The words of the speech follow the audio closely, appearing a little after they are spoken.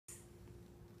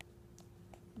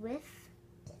with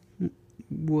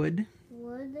would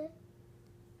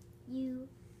you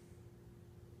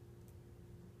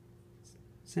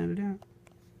sound it out.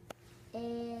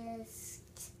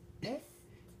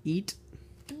 Eat.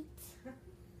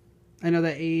 I know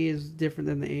that A is different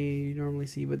than the A you normally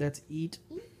see, but that's eat.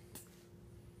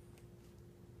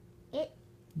 It.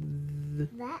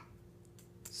 That.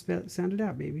 Sound it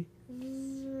out, baby.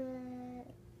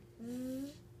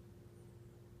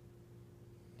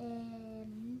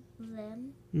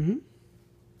 Them. Mm-hmm.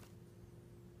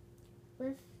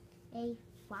 With a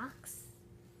fox.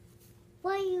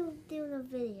 Why are you doing a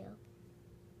video?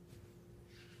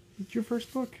 It's your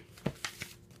first book.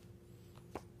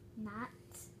 Not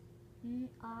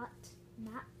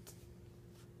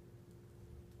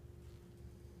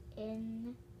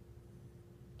in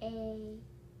a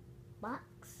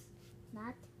box,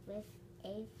 not with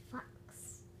a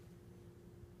fox.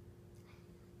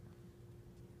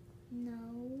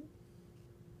 No,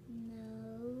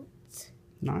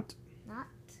 Not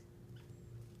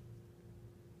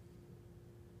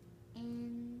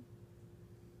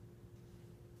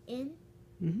in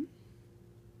mm-hmm.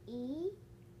 E.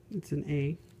 It's an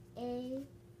A.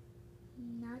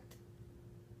 Not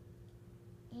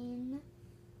in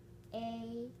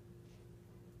a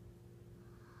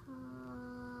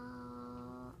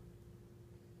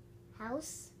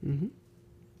house. Mm-hmm.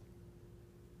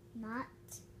 Not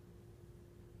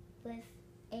with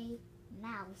a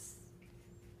mouse.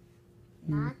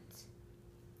 Not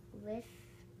with.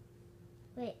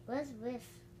 Wait, what's with?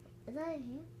 Is that in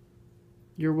here?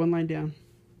 You're one line down.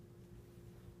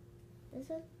 This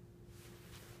one?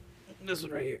 This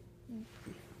one right here.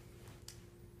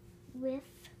 With.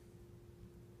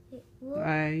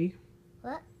 I.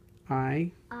 What?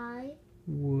 I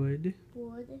would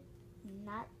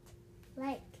not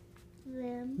like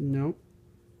them. Nope.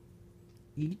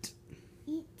 Eat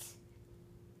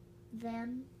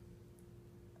them.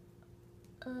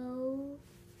 Oh.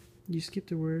 You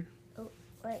skipped a word. Oh,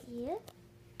 right here?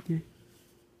 Yeah.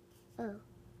 Oh.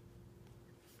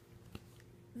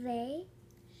 They.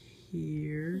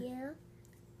 Here.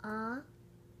 Are.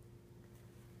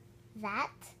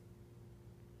 That.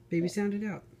 Baby, sound it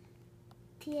out.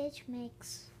 TH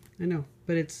makes. I know,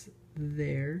 but it's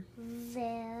there.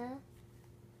 There.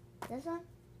 This one?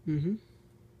 Mm-hmm.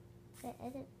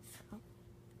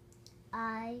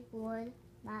 I would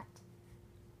not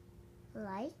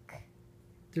like.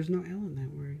 There's no L in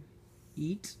that word.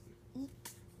 Eat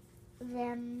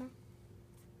them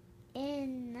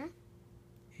in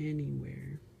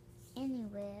anywhere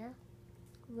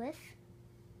with.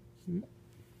 Hmm?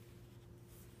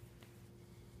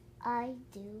 I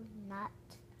do not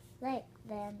like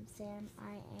them, Sam.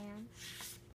 I am.